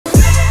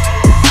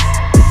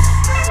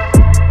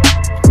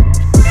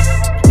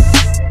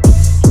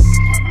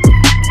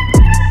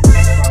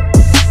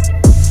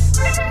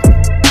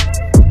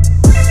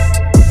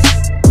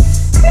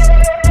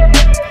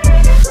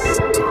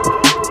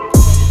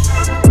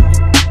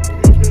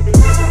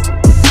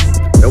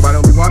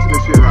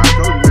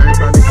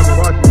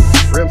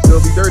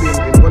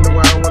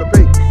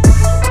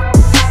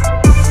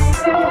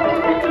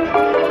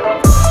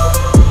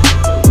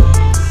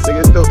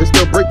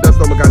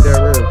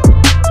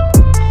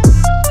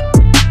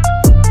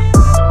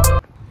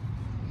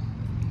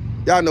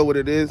Y'all know what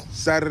it is.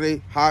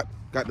 Saturday, hot,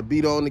 got the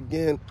beat on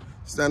again,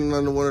 standing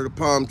under one of the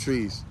palm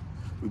trees.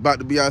 We about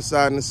to be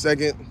outside in a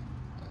second,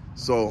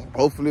 so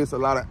hopefully it's a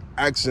lot of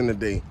action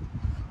today.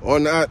 Or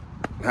not,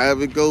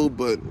 however it goes,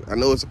 but I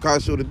know it's a car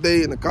show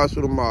today and a car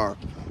show tomorrow.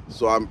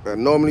 So I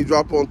normally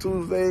drop on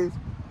Tuesdays,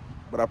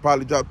 but I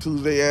probably drop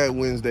Tuesday and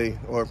Wednesday,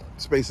 or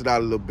space it out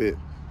a little bit.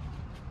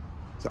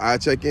 So I'll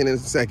check in a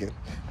second.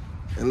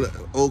 And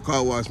look, old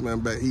car wash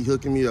man back, he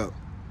hooking me up.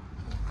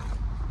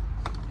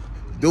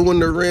 Doing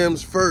the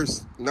rims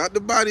first, not the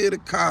body of the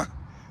car.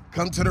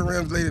 Come to the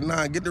rims later,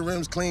 nah, get the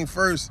rims clean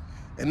first,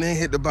 and then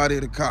hit the body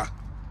of the car.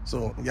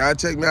 So y'all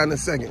check me out in a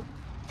second.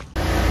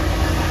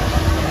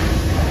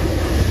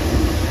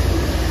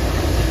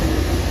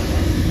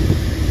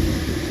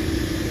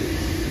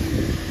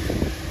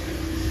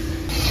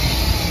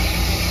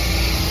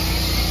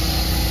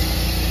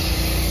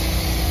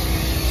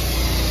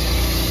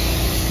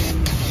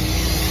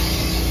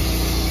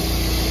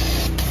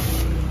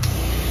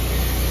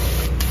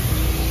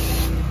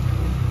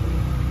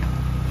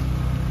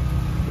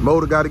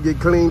 Motor got to get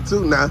clean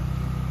too now.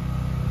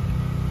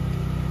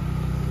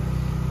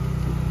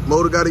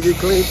 Motor got to get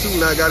clean too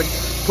now. Got to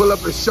pull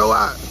up and show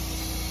out.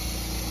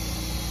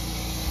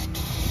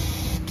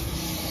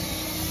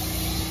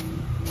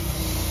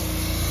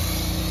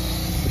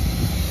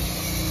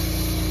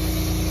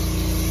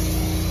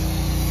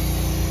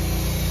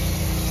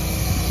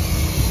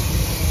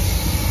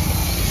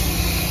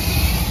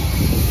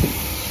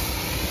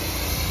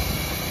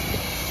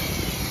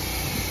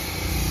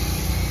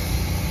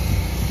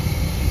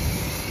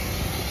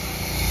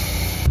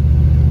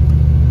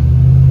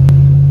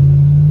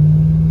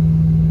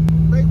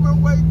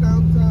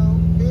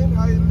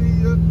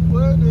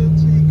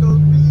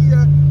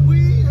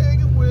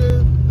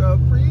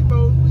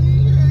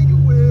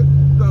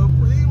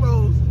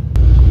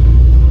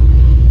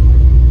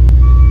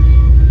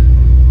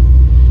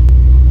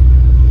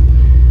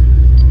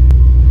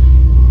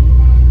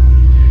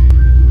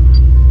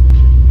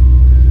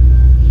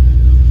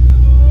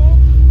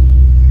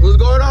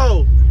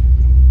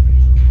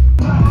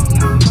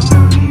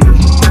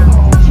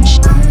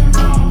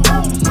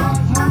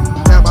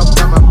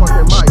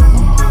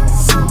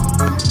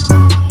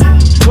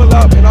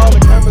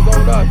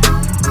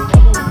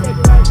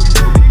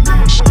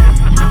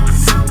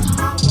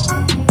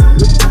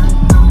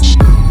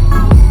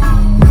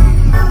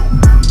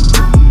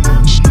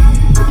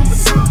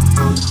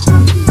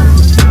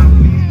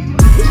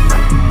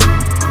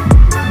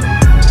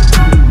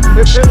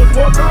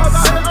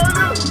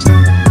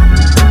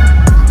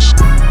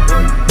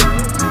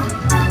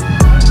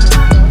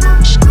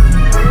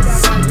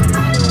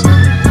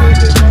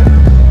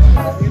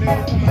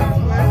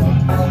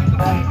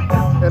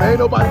 Ain't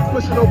nobody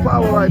pushing no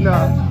power right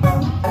now.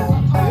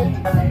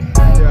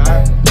 Yeah,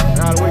 I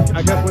gotta wait.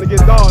 I guess when it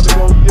gets dark, they're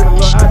gonna get a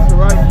little action,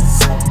 right?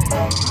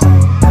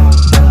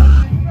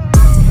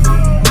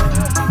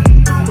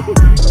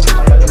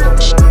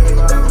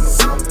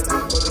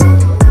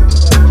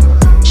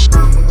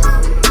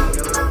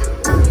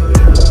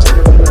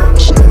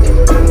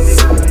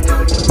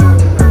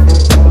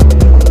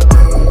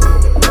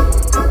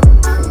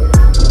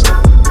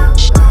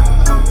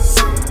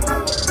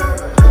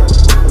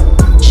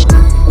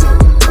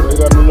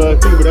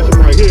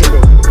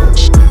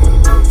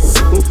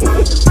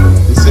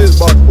 This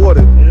is about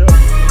 40. Yeah.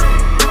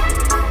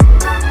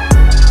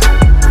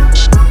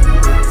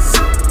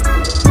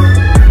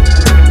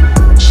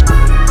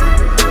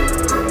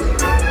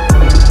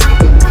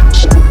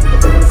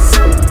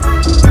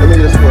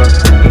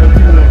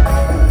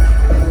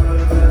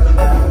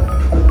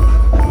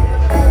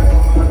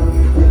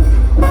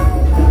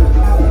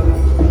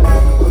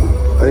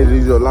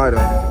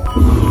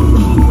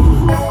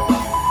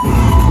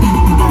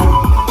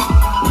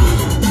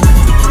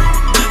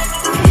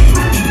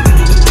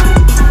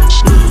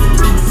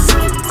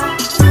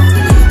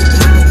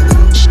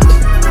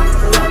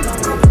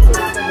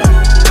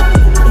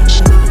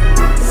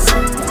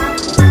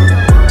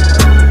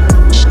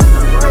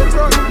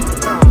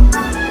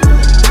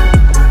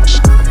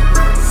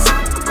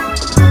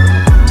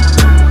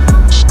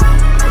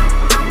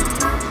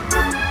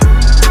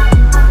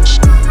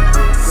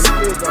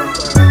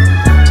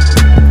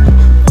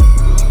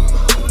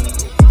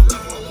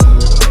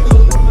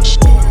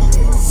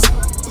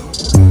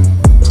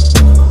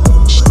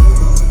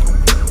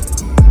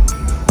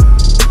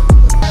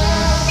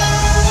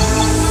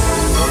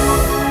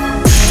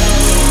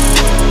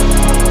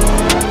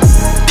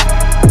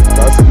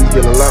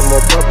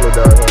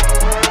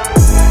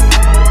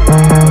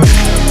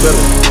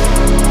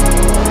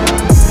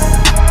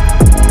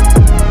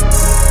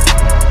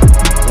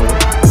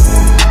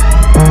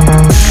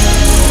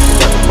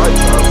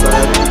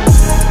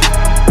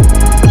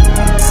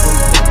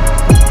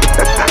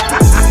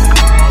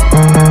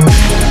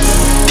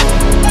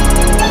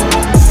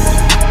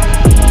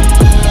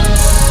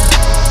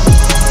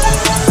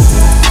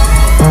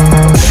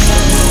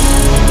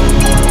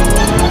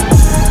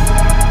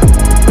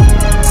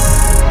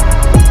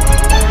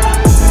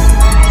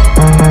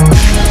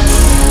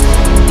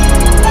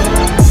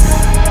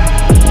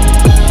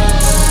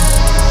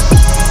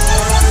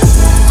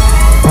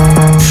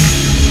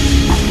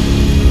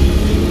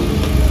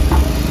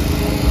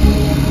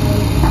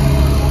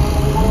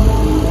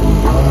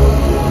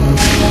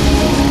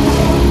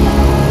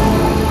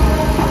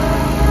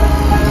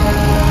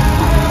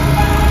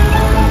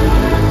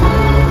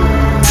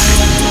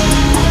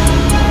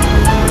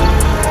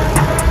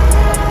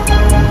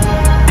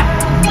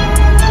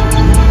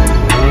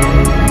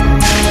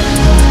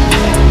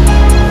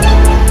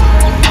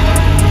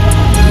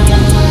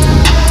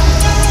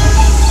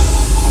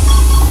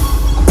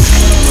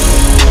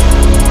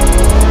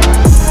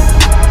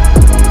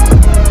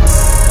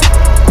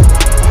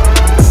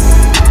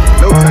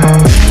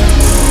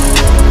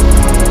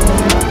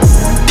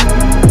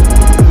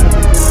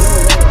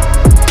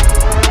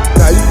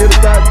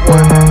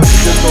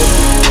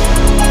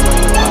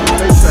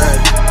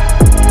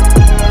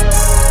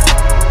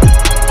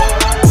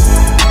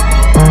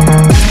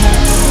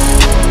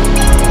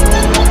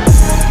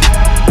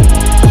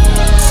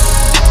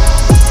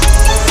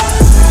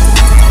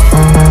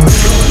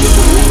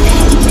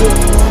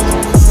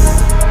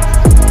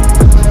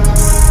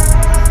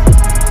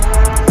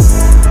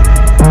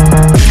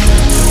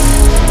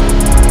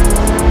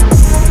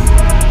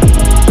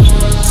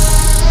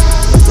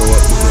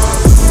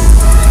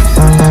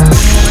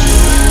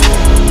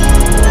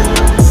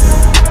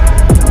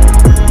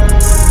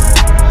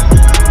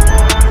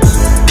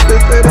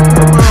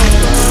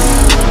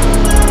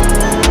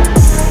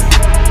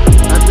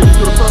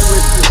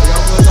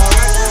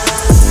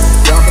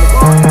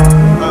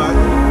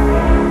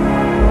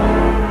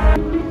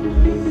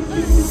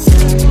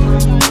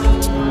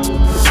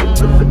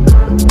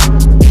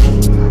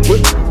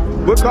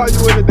 What car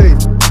you in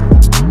today?